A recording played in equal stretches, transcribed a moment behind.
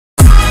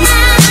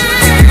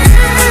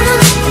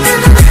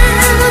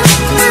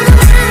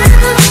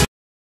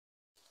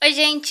Oi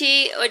gente,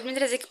 hoje me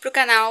trazer aqui pro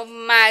canal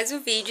mais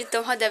um vídeo,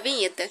 então roda a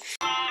vinheta.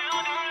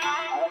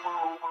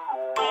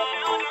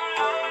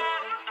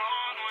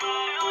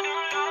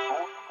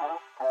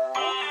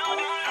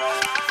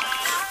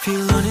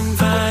 Feel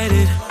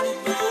uninvited.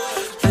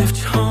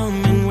 Left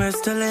home in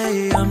West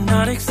LA. I'm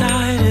not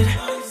excited.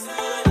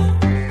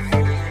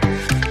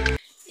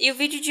 E o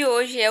vídeo de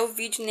hoje é o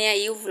vídeo,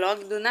 aí o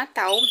vlog do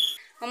Natal.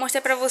 Vou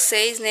mostrar pra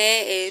vocês,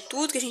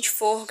 tudo que a gente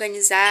for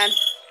organizar,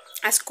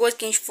 as coisas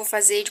que a gente for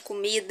fazer de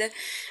comida.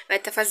 Vai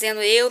estar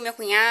fazendo eu, minha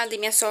cunhada e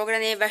minha sogra,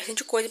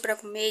 bastante coisa pra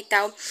comer e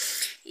tal.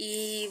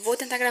 E vou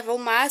tentar gravar o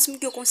máximo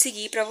que eu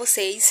conseguir pra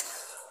vocês.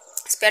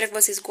 Espero que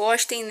vocês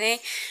gostem,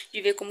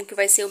 de ver como que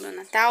vai ser o meu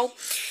Natal.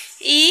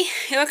 E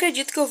eu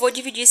acredito que eu vou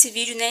dividir esse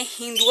vídeo,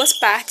 em duas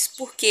partes,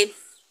 porque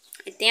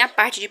tem a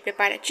parte de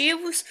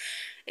preparativos,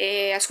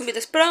 as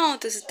comidas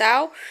prontas e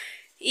tal.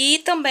 E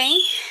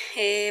também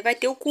vai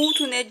ter o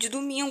culto, de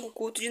domingo, o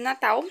culto de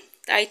Natal.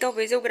 Aí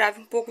talvez eu grave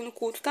um pouco no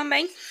culto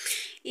também.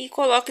 E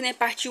coloque,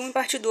 parte 1 e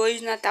parte 2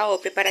 do Natal,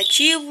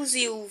 preparativos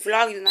e o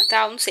vlog do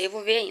Natal, não sei, eu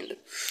vou ver ainda.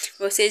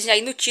 Vocês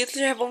aí no título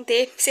já vão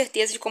ter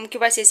certeza de como que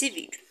vai ser esse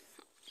vídeo.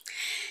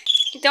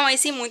 Então aí,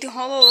 sem muito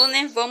enrololô,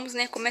 vamos,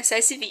 começar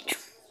esse vídeo.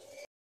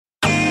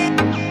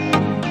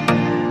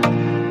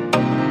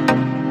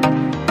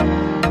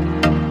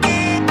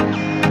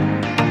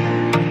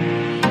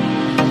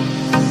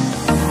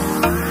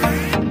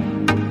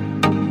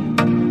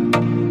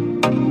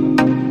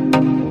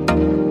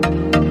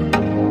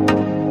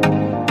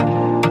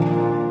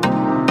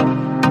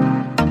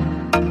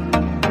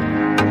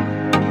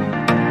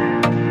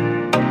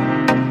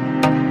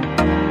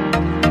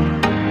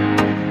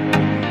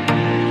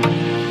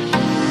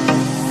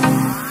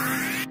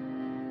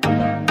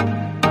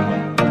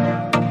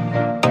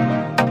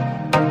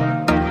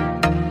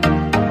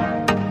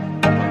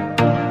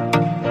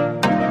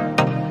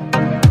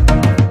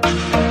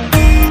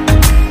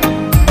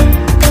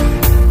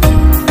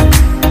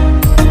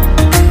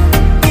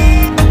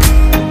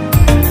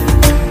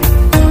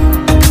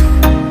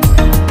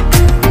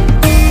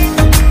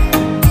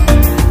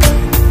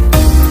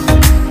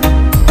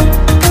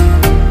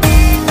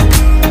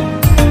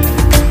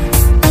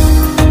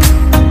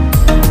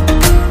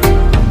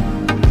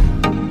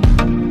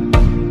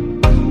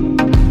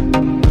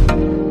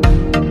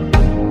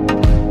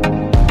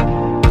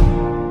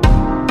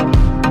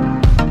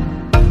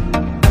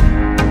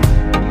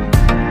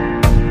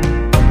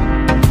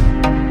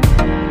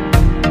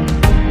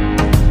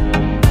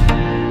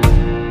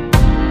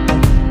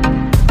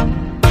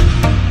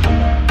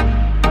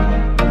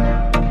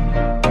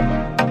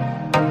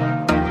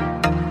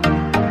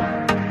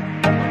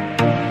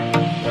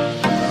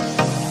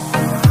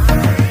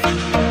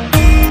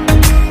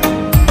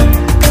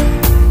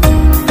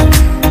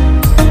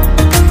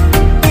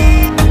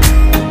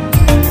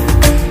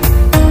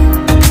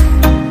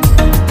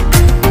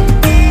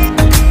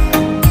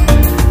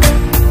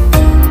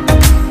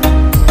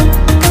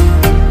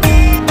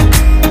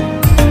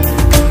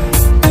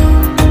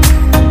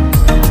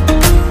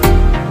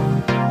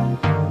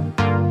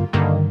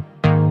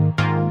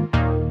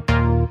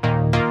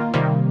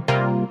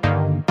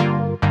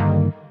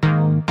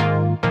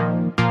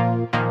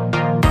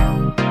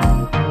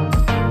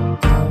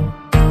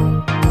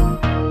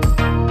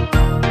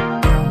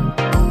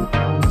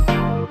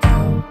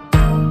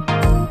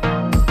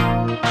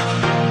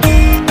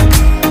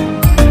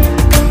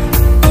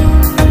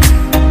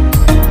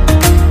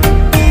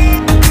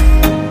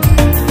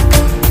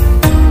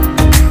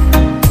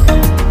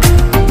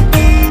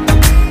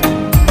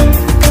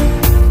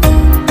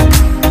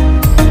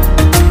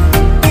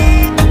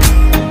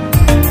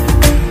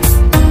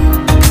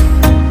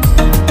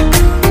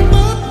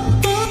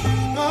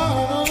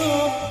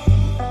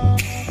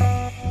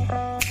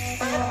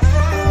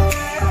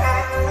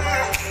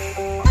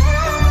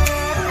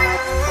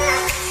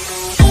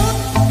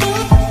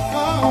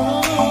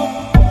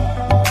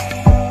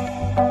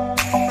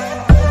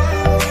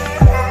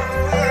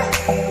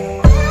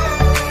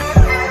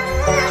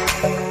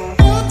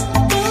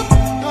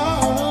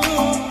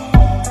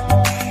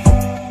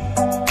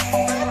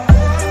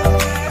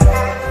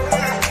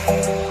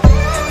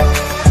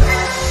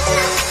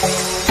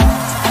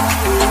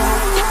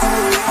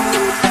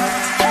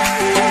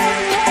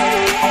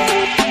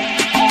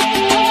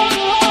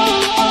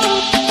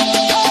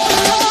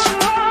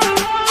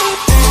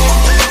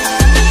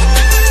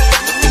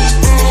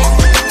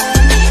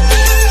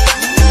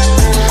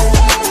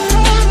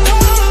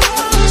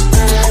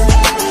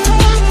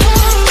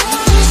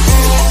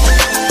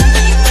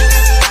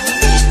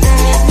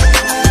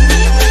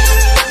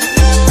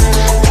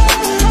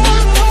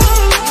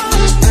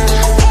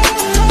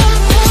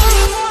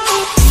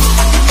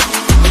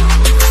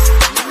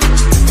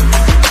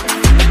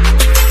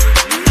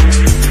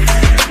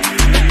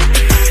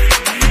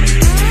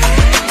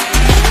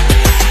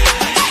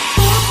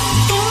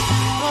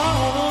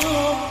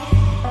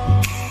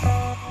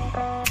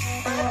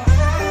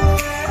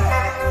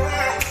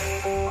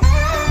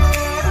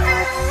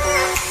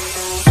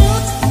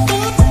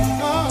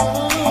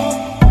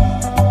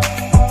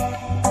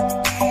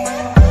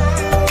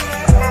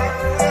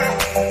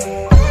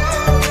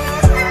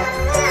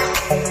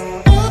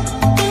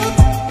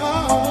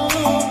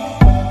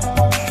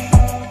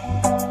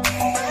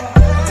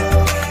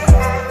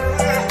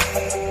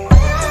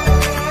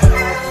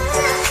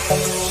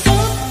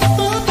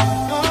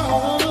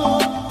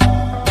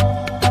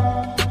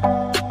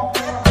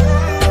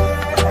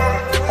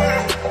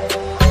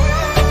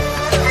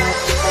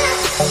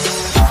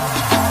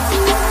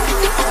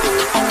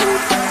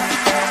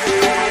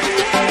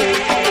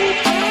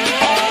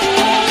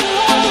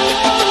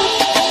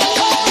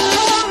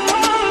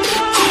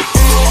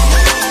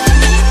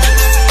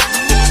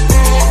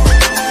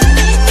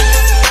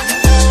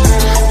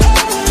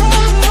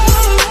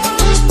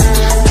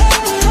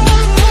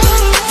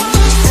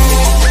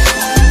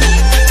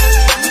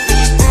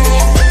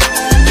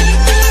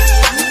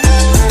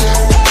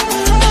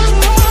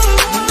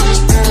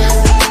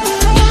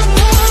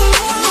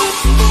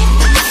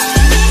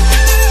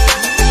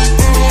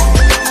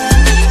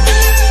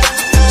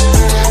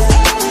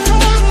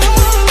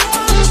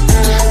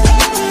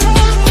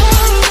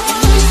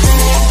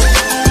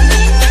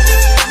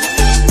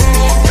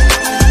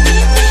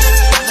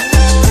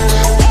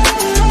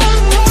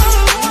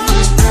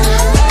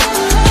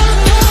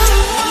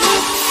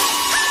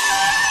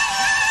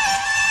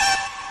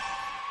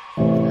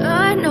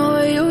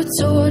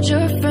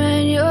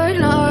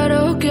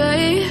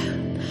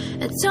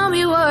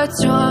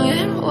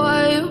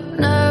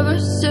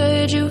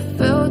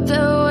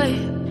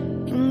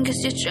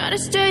 Guess you're trying to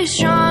stay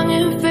strong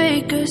and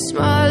fake a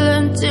smile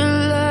until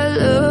I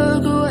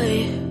look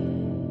away.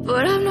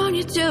 But I've known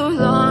you too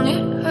long,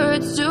 it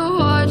hurts to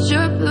watch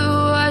your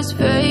blue eyes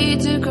fade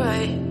to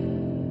gray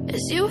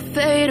as you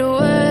fade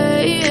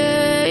away,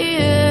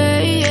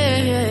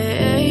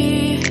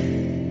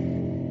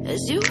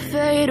 as you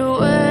fade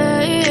away.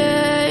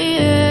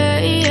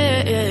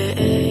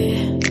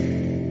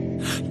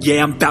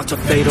 Yeah, I'm about to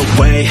fade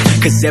away,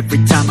 cause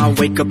every time I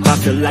wake up I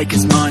feel like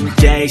it's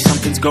Monday.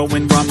 Something's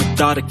going wrong with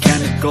all the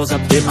chemicals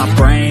up in my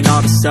brain. All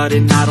of a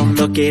sudden I don't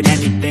look at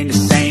anything the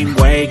same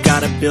way.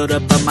 Got a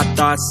buildup of my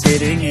thoughts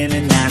sitting in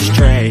an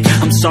ashtray.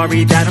 I'm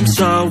sorry that I'm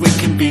so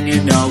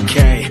inconvenient,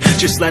 okay.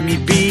 Just let me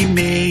be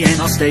me and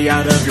I'll stay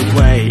out of your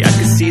way. I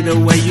can see the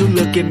way you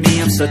look at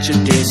me, I'm such a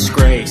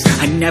disgrace.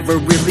 I never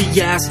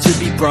really asked to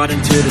be brought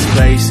into this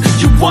place.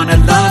 You wanna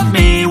love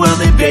me? Well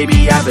then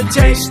baby have a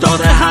taste. All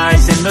the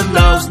highs and the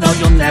lows, no,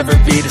 you'll never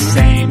be the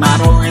same. I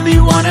don't really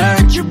wanna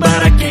hurt you,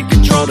 but I can't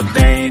control the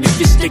pain. If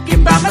you're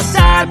sticking by my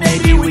side,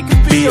 maybe we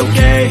could be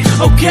okay.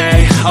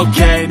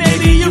 Okay,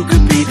 maybe you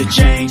could be the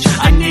change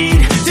I need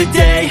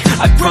today.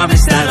 I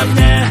promise that I've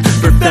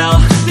never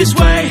felt this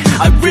way.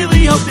 I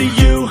really hope that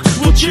you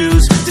will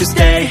choose to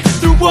stay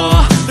through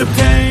all the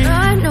pain.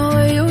 I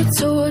know you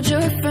told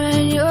your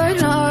friend you're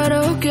not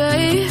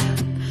okay,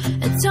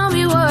 and tell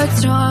me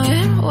what's wrong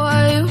and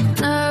why you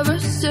never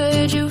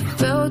said you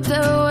felt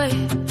that way.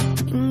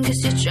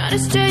 Guess you're trying to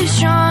stay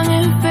strong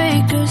and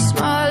fake a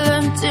smile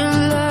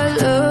until I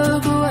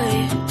look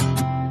away.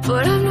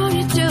 But I've known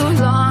you too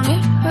long,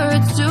 it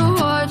hurts to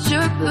watch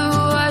your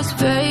blue eyes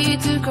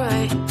fade to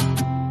gray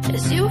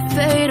as you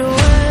fade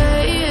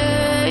away,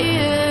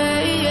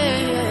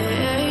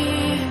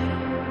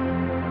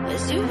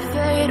 as you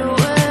fade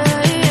away,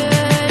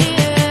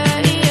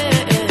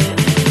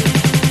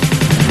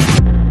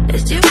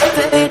 as you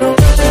fade away.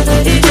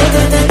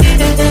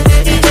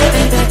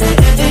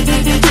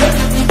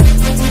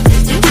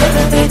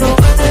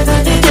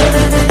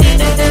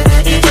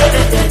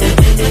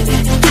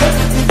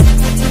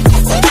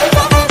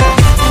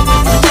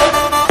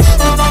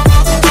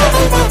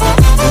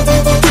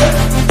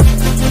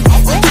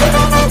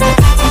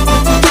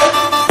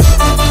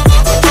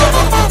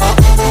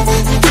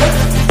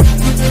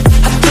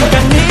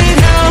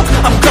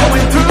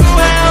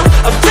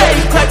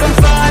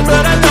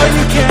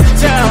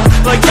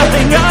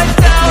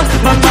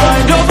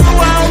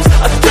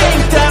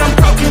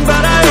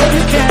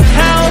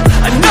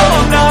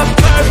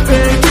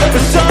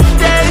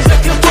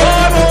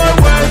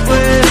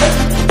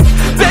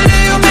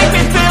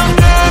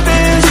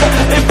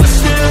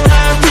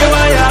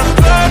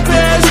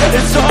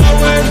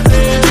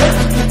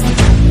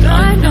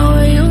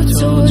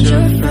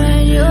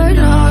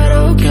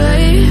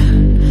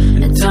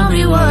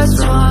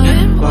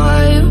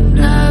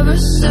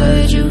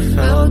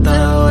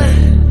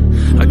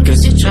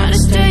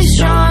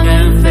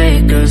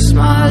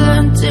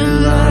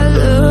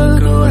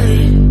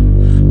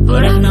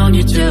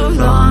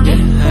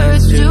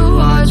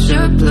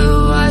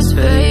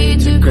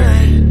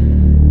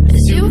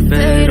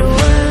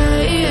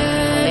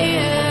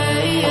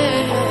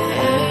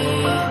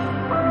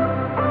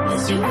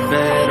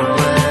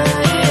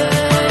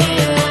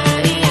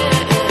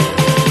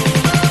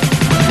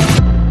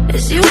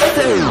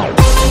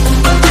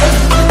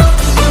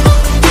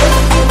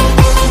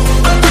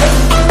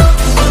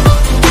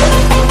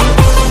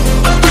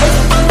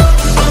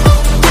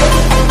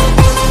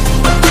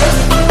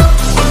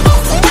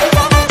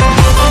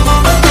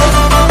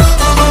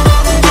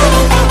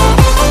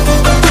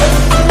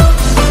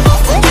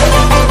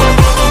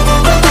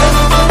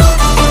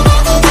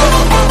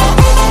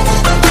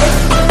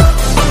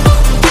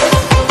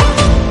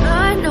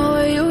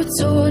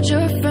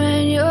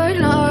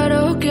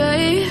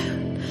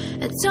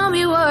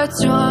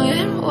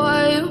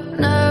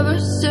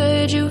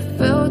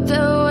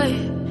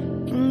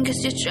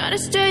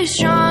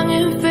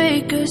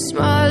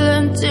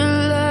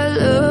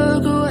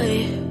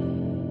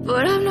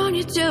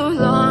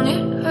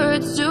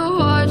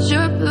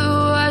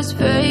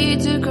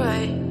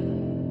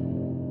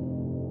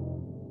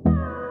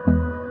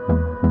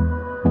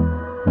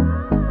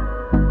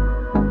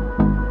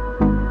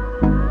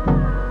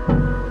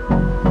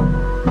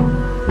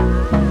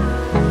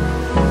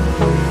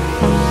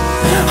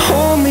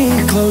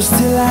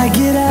 Till I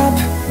get up,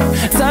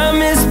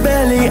 time is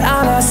barely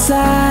on our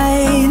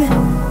side.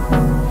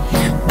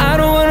 I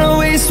don't wanna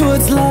waste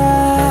what's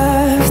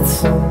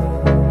left.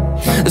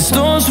 The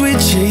storms we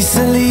chase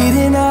are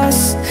leading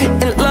us,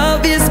 and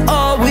love is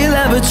all we'll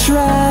ever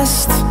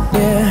trust.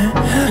 Yeah,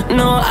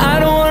 no, I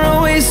don't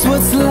wanna waste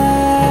what's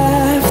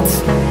left.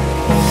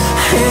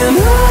 And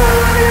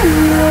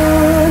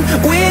on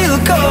we'll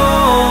go,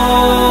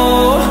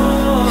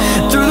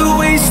 through the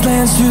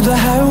wastelands, through the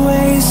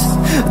highways,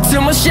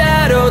 till my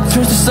shadow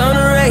turns to sun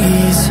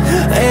rays.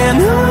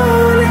 And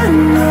on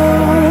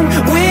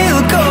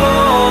we'll go,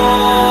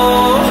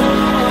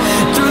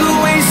 through the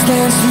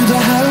wastelands, through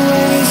the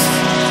highways,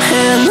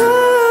 and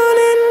on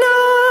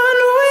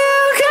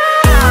we'll go.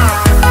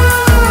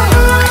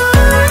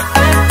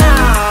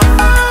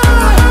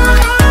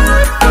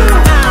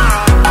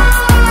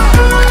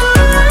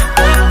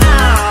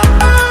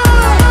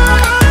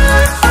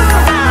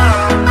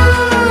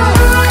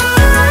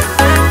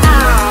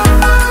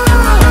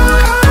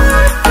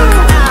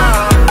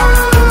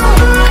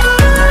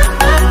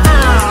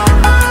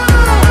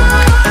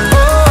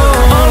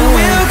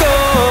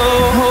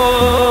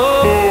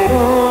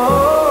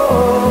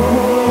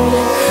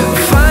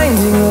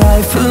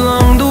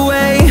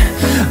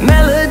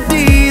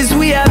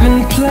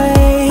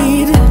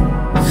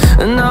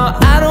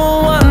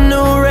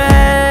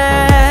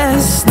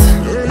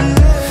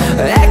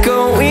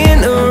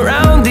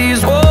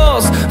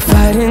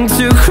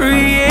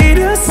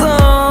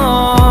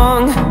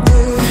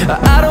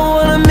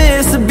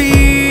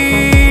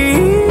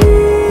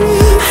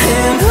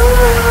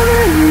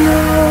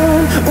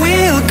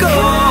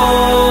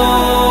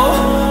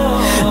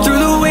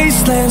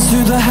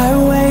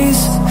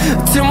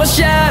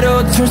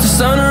 the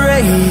sun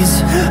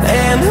rays.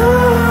 And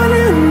on